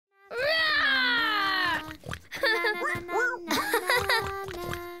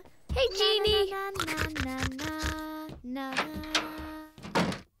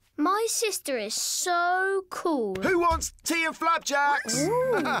sister is so cool. Who wants tea and flapjacks?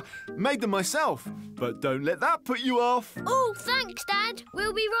 Made them myself, but don't let that put you off. Oh, thanks, Dad.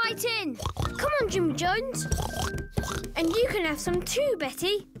 We'll be right in. Come on, Jimmy Jones. And you can have some too,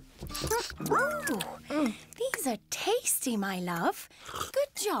 Betty. These are tasty, my love.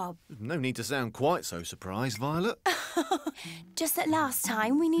 Good job. No need to sound quite so surprised, Violet. Just that last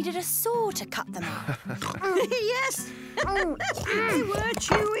time we needed a saw to cut them up. Yes. They were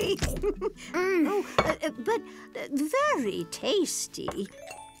chewy. But very tasty.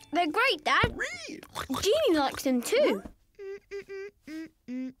 They're great, Dad. Jeannie likes them too.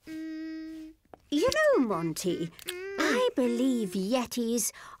 You know, Monty, I believe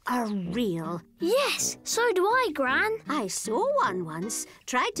Yetis are real. Yes, so do I, Gran. I saw one once,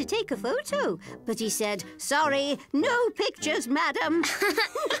 tried to take a photo, but he said, "Sorry, no pictures, madam."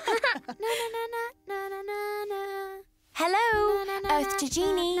 Hello, Earth to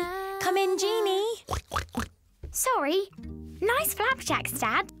Jeannie. Come in, Jeannie. Sorry. Nice flapjacks,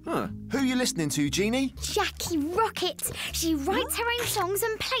 Dad. Huh. Who are you listening to, Jeannie? Jackie Rocket. She writes her own songs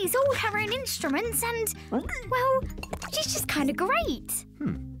and plays all her own instruments and, well, she's just kind of great.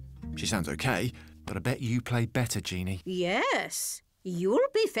 She sounds okay, but I bet you play better, Jeannie. Yes, you'll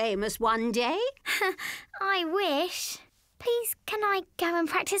be famous one day. I wish. Please, can I go and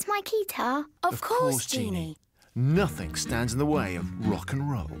practice my guitar? Of course, Jeannie. Nothing stands in the way of rock and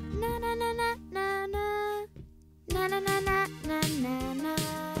roll. Na na na na na na na na na na na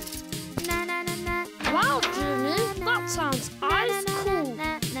na na na na. Wow, Jimmy, that sounds ice cool.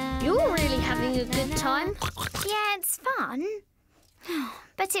 You're really having a good time. Yeah, it's fun.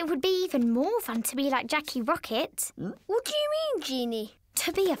 But it would be even more fun to be like Jackie Rocket. What do you mean, Jeannie?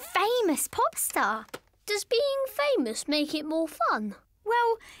 To be a famous pop star. Does being famous make it more fun?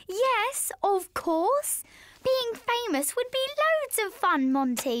 Well, yes, of course. Being famous would be loads of fun,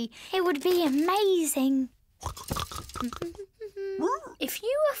 Monty. It would be amazing. If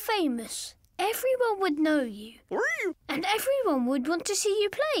you were famous, everyone would know you. And everyone would want to see you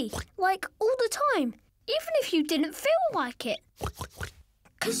play, like all the time, even if you didn't feel like it.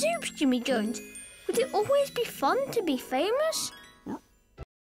 Kazoops, Jimmy Jones, would it always be fun to be famous?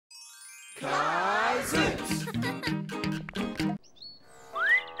 Kazoops!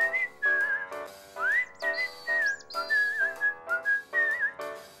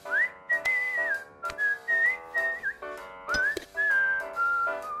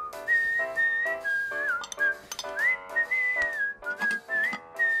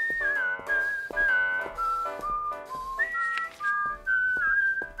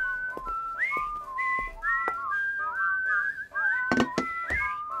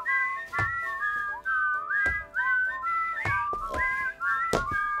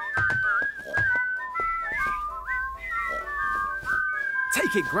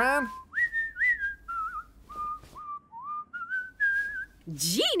 Take it, Gran.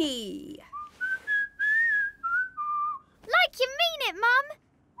 Jeannie! Like you mean it, Mum.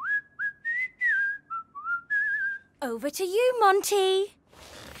 Over to you, Monty.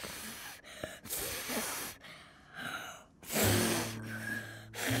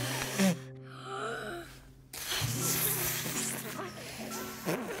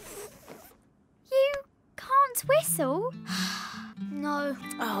 You can't whistle? No.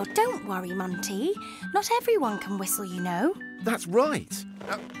 Oh, don't worry, Monty. Not everyone can whistle, you know. That's right.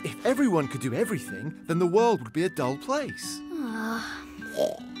 If everyone could do everything, then the world would be a dull place.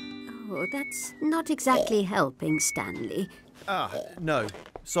 Oh, that's not exactly helping, Stanley. No.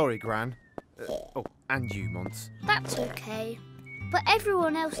 Sorry, Gran. And you, Mont. That's okay. But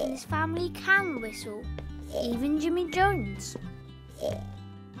everyone else in this family can whistle. Even Jimmy Jones.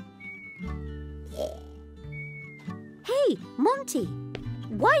 Hey, Monty,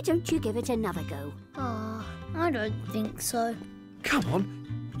 why don't you give it another go? Oh, I don't think so. Come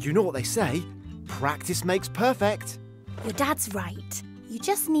on. You know what they say. Practice makes perfect. Your dad's right. You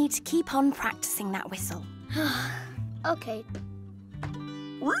just need to keep on practicing that whistle. Okay.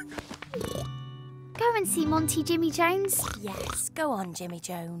 Go and see Monty, Jimmy Jones. Yes, go on, Jimmy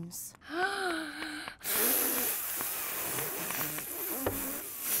Jones.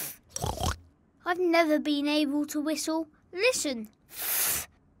 I've never been able to whistle. Listen.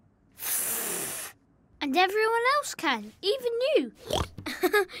 And everyone else can, even you.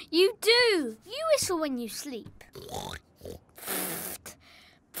 You do. You whistle when you sleep.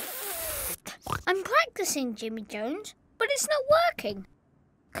 I'm practicing, Jimmy Jones, but it's not working.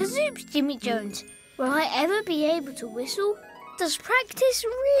 Kazoops, Jimmy Jones, will I ever be able to whistle? Does practice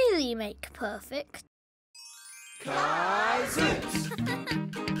really make perfect? Kazoops!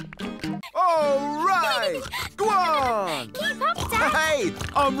 All right! Go on! Keep up, Dad. Hey,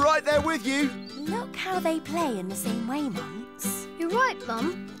 I'm right there with you. Look how they play in the same way, Monts. You're right,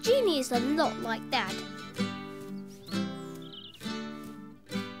 Mum. Jeannie is a lot like Dad.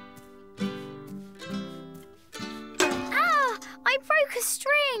 Ah! I broke a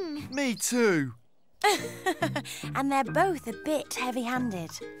string! Me too. And they're both a bit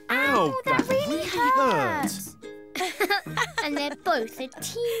heavy-handed. Ow, that really hurts. And they're both a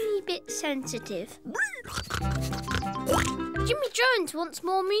teeny bit sensitive. Jimmy Jones wants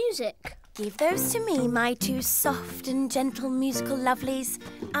more music. Give those to me, my two soft and gentle musical lovelies.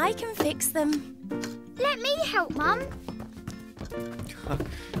 I can fix them. Let me help, Mum.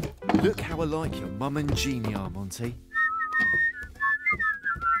 Look how alike your mum and Jeannie are, Monty.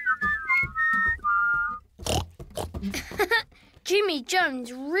 Jimmy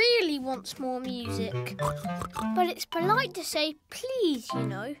Jones really wants more music. But it's polite to say please, you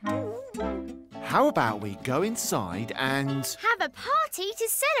know. How about we go inside and... Have a party to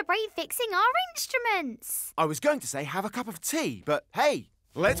celebrate fixing our instruments. I was going to say have a cup of tea, but hey,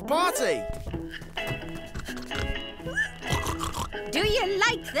 let's party! Do you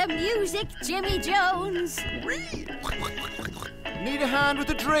like the music, Jimmy Jones? Need a hand with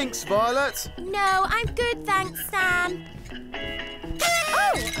the drinks, Violet? No, I'm good, thanks, Sam.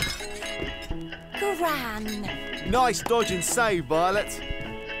 Oh! Gran. Nice dodge and save, Violet.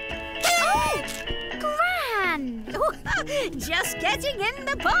 Oh, Gran! Just getting in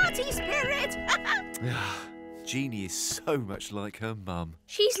the party spirit. Jeannie is so much like her mum.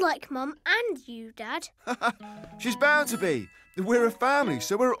 She's like Mum and you, Dad. She's bound to be. We're a family,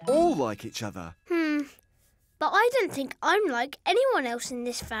 so we're all like each other. But I don't think I'm like anyone else in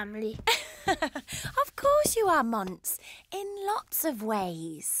this family. Of course you are, Monts. In lots of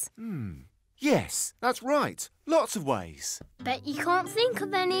ways. Yes, that's right. Lots of ways. Bet you can't think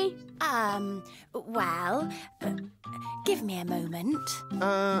of any. Well, give me a moment.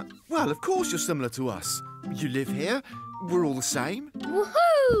 Well, of course you're similar to us. You live here. We're all the same.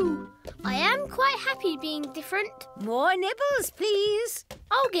 Woohoo! I am quite happy being different. More nibbles, please.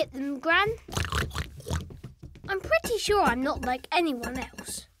 I'll get them, Gran. I'm pretty sure I'm not like anyone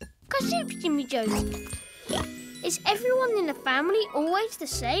else. Kazoops, Jimmy Jones. Is everyone in the family always the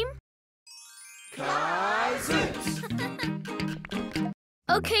same? Kazoops!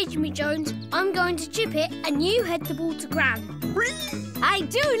 OK, Jimmy Jones, I'm going to chip it and you head the ball to Gran. I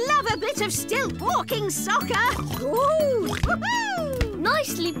do love a bit of stilt walking soccer. Ooh, woohoo!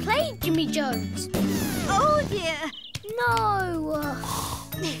 Nicely played, Jimmy Jones. Oh, dear. No.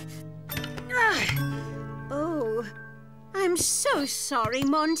 Oh, I'm so sorry,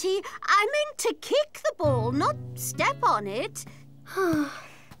 Monty. I meant to kick the ball, not step on it.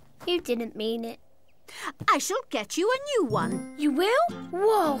 You didn't mean it. I shall get you a new one. You will?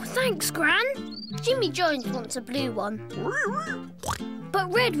 Whoa, thanks, Gran. Jimmy Jones wants a blue one.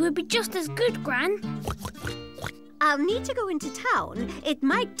 But red would be just as good, Gran. I'll need to go into town. It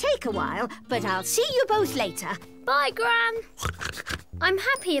might take a while, but I'll see you both later. Bye, Gran. I'm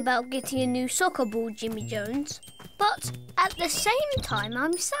happy about getting a new soccer ball, Jimmy Jones. But at the same time,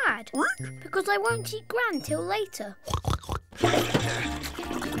 I'm sad. Because I won't see Gran till later.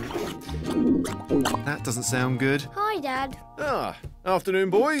 That doesn't sound good. Hi, Dad. Afternoon,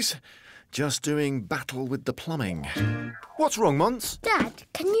 boys. Just doing battle with the plumbing. What's wrong, Monts? Dad,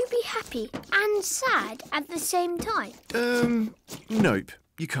 can you be happy and sad at the same time? Nope,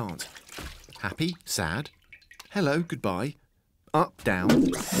 you can't. Happy, sad, hello, goodbye, up, down.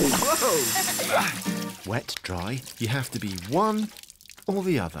 Whoa! Wet, dry. You have to be one or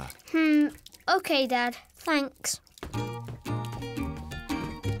the other. OK, Dad. Thanks.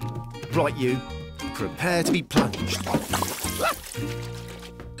 Right, you. Prepare to be plunged.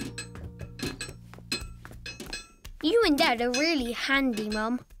 You and Dad are really handy,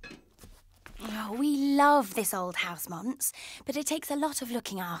 Mum. Oh, we love this old house, Monts, but it takes a lot of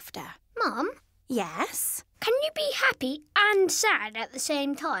looking after. Mum, Yes? can you be happy and sad at the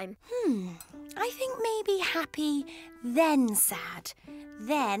same time? I think maybe happy, then sad,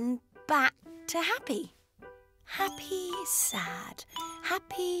 then back to happy. Happy, sad,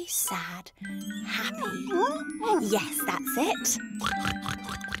 happy, sad, happy. Yes, that's it.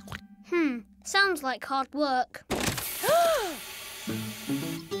 Sounds like hard work.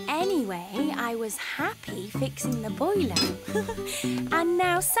 Anyway, I was happy fixing the boiler. And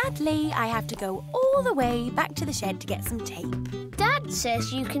now, sadly, I have to go all the way back to the shed to get some tape. Dad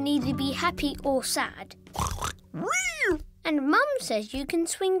says you can either be happy or sad. And Mum says you can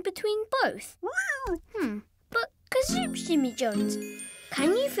swing between both. But Kazoops, Jimmy Jones,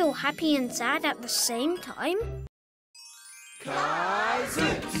 can you feel happy and sad at the same time?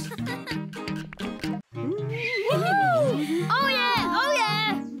 Kazoops!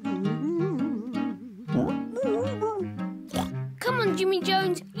 Jimmy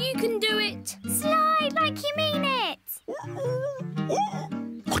Jones. You can do it. Slide like you mean it.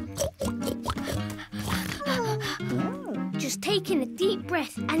 Just take in a deep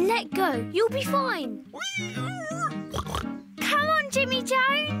breath and let go. You'll be fine. Come on, Jimmy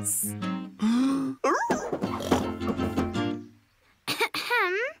Jones.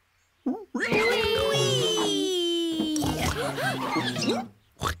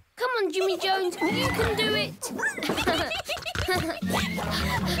 Come on, Jimmy Jones. You can do it.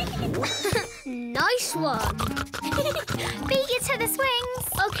 Nice one. Beat you to the swings.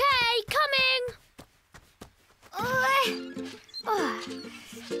 Okay, coming.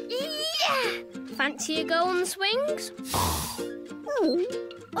 Yeah. Fancy a go on the swings? Oh,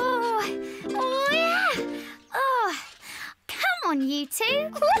 yeah. Oh, come on, you two.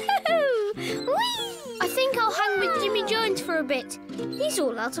 Woohoo! Whee! I think I'll hang with Jimmy Jones for a bit. He's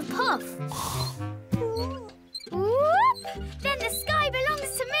all out of puff. Whoop! Then the sky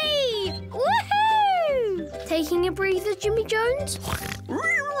belongs to me. Woohoo! Taking a breather, Jimmy Jones?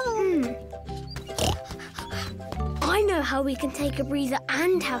 I know how we can take a breather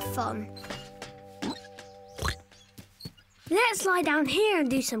and have fun. Let's lie down here and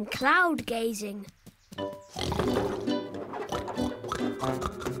do some cloud gazing.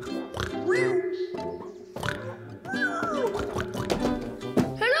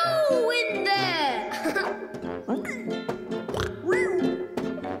 Hello in there!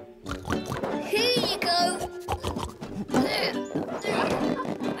 Here you go.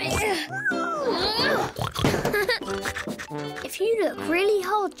 If you look really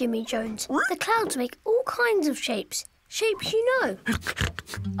hard, Jimmy Jones, the clouds make all kinds of shapes. Shapes you know.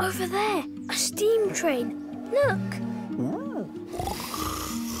 Over there, a steam train. Look.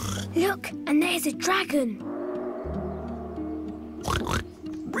 Look, and there's a dragon.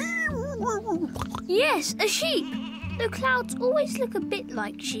 Yes, a sheep. The clouds always look a bit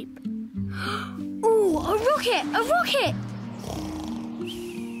like sheep. Ooh, a rocket! A rocket!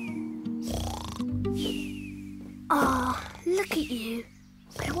 Ah, look at you.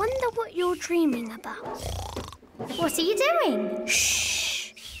 I wonder what you're dreaming about. What are you doing?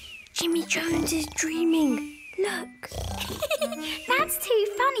 Shh! Jimmy Jones is dreaming. Look. That's too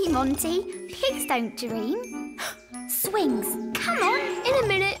funny, Monty. Pigs don't dream. Swings. Come on. In a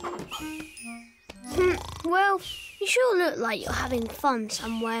minute. Well, you sure look like you're having fun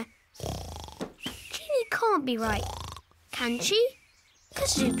somewhere. Ginny can't be right, can she?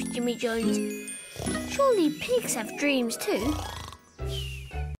 Kazoops, Jimmy Jones. Surely pigs have dreams too.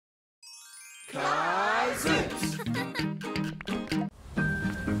 Kazoops!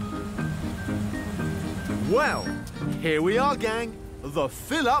 Well, here we are, gang. The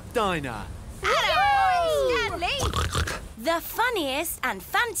fill-up diner. Hello, Stanley! The funniest and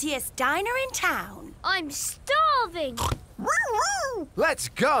fanciest diner in town. I'm starving. Let's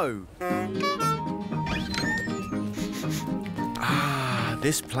go. Ah,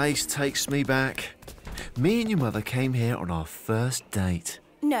 this place takes me back. Me and your mother came here on our first date.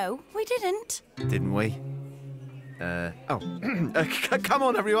 No, we didn't. Didn't we? Come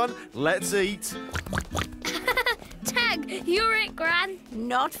on, everyone. Let's eat. Tag, you're it, Gran.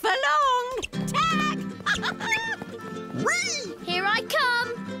 Not for long. Tag! Here I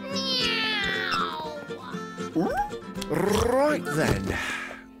come. Meow. Right then.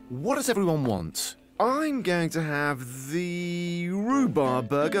 What does everyone want? I'm going to have the rhubarb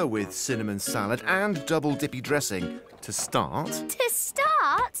burger with cinnamon salad and double dippy dressing to start. To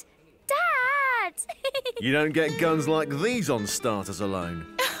start? Dad! You don't get guns like these on starters alone.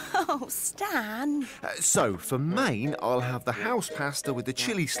 Oh, Stan. So, for main, I'll have the house pasta with the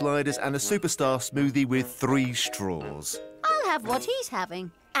chili sliders and a superstar smoothie with 3 straws. I'll have what he's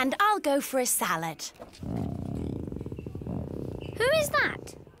having. And I'll go for a salad. Who is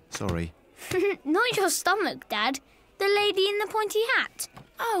that? Sorry. Not your stomach, Dad. The lady in the pointy hat.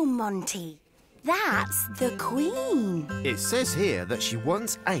 Oh, Monty. That's the Queen. It says here that she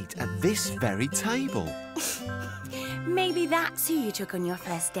once ate at this very table. Maybe that's who you took on your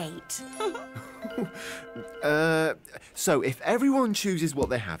first date. So if everyone chooses what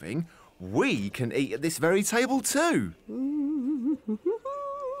they're having, we can eat at this very table too.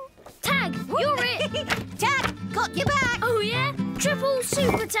 Tag, you're it. Tag, got your back. Oh, yeah? Triple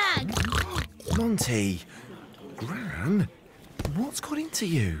super tag. Monty, Gran, what's got into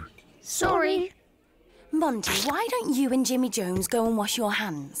you? Sorry. Monty, why don't you and Jimmy Jones go and wash your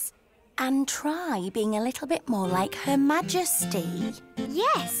hands? And try being a little bit more like Her Majesty.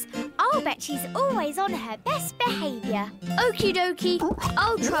 Yes, I'll bet she's always on her best behaviour. Okie dokie.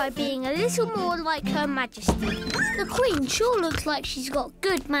 I'll try being a little more like Her Majesty. The Queen sure looks like she's got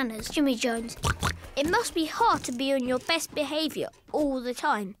good manners, Jimmy Jones. It must be hard to be on your best behaviour all the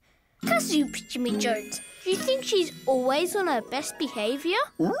time. Kazoops, Jimmy Jones, do you think she's always on her best behaviour?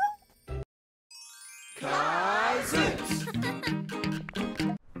 Kazoops!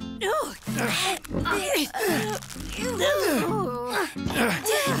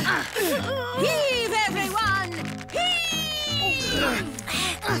 Heave, everyone! Heave!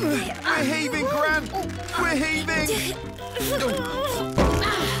 We're heaving, Gran! We're heaving!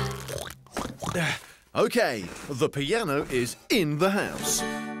 OK, the piano is in the house.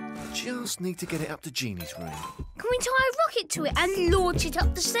 Just need to get it up to Jeannie's room. Can we tie a rocket to it and launch it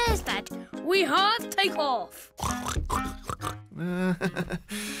up the stairs, Dad? We have take off.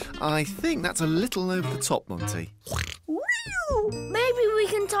 I think that's a little over the top, Monty. Maybe we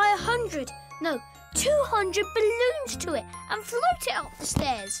can tie 200 balloons to it and float it up the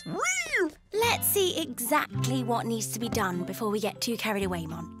stairs. Let's see exactly what needs to be done before we get too carried away,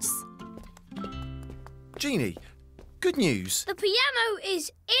 Monts. Jeannie, good news. The piano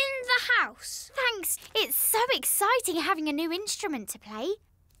is in the house. Thanks. It's so exciting having a new instrument to play.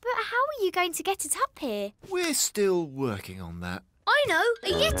 But how are you going to get it up here? We're still working on that. I know.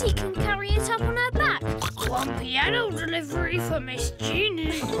 A Yeti can carry it up on her back. One piano delivery for Miss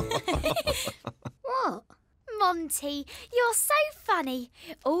Jeannie. What? Monty, you're so funny.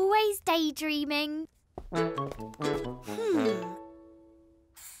 Always daydreaming.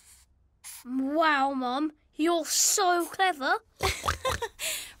 Wow, Mum. You're so clever.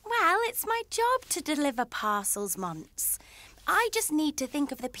 Well, it's my job to deliver parcels, Monts. I just need to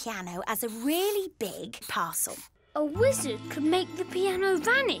think of the piano as a really big parcel. A wizard could make the piano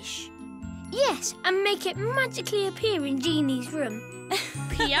vanish. Yes, and make it magically appear in Jeannie's room.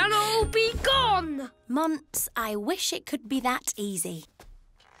 Piano be gone! Monts, I wish it could be that easy.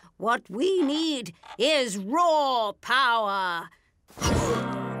 What we need is raw power.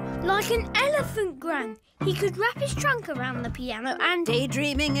 Like an elephant, Gran. He could wrap his trunk around the piano and...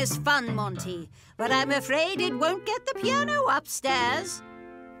 Daydreaming is fun, Monty, but I'm afraid it won't get the piano upstairs.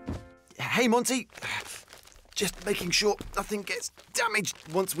 Hey, Monty. Just making sure nothing gets damaged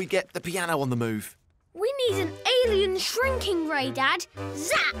once we get the piano on the move. We need an alien shrinking ray, Dad.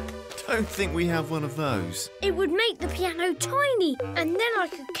 Zap! Don't think we have one of those. It would make the piano tiny, and then I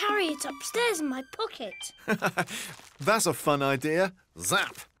could carry it upstairs in my pocket. That's a fun idea.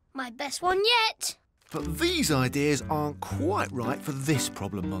 Zap! My best one yet. But these ideas aren't quite right for this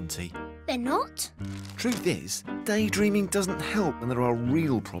problem, Monty. They're not? Truth is, daydreaming doesn't help when there are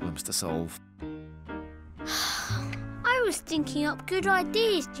real problems to solve. I was thinking up good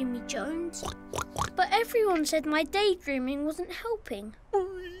ideas, Jimmy Jones. But everyone said my daydreaming wasn't helping.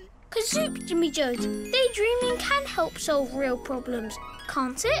 Kazoops, Jimmy Jones, daydreaming can help solve real problems,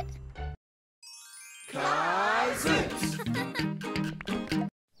 can't it? Kazoops!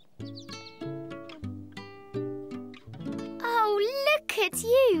 Oh, look at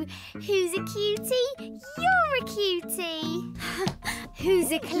you. Who's a cutie? You're a cutie.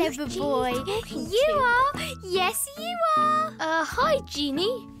 Who's a clever boy? You are. Yes, you are. Hi,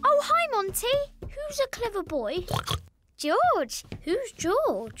 Jeannie. Oh, hi, Monty. Who's a clever boy? George. Who's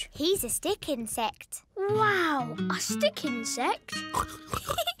George? He's a stick insect. Wow, a stick insect?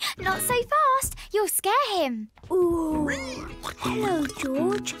 Not so fast. You'll scare him. Ooh. Hello,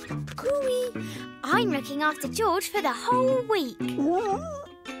 George. Cooey. I'm looking after George for the whole week.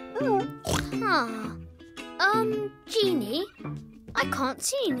 Huh. Jeannie, I can't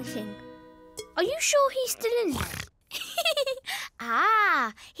see anything. Are you sure he's still in there?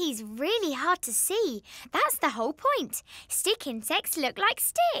 Ah, he's really hard to see. That's the whole point. Stick insects look like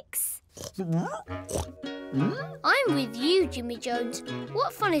sticks. I'm with you, Jimmy Jones.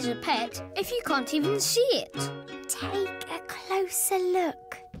 What fun is a pet if you can't even see it? Take a closer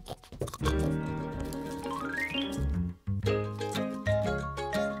look.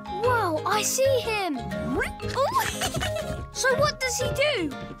 Whoa, I see him. So what does he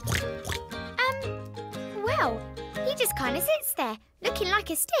do? Well, he just kind of sits there, looking like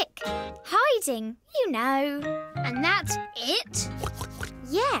a stick. Hiding, you know. And that's it?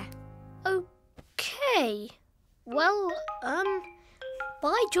 Yeah. Okay. Well,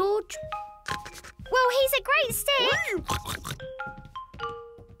 bye, George. Well, he's a great stick.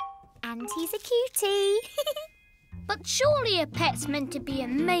 And he's a cutie. But surely a pet's meant to be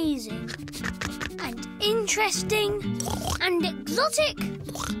amazing and interesting and exotic.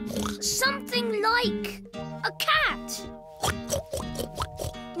 Something like a cat.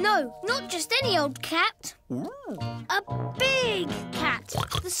 No, not just any old cat. A big cat.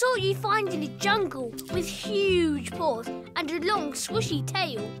 The sort you find in a jungle with huge paws and a long swooshy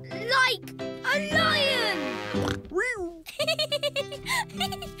tail. Like a lion.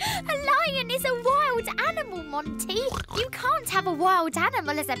 A lion is a wild animal, Monty. You can't have a wild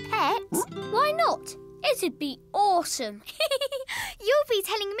animal as a pet. Why not? It'd be awesome. You'll be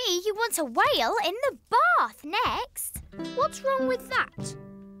telling me you want a whale in the bath next. What's wrong with that?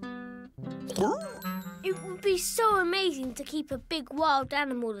 It would be so amazing to keep a big wild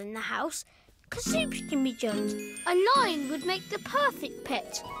animal in the house. Kazoops can be jumped. A lion would make the perfect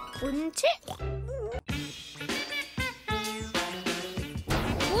pet, wouldn't it?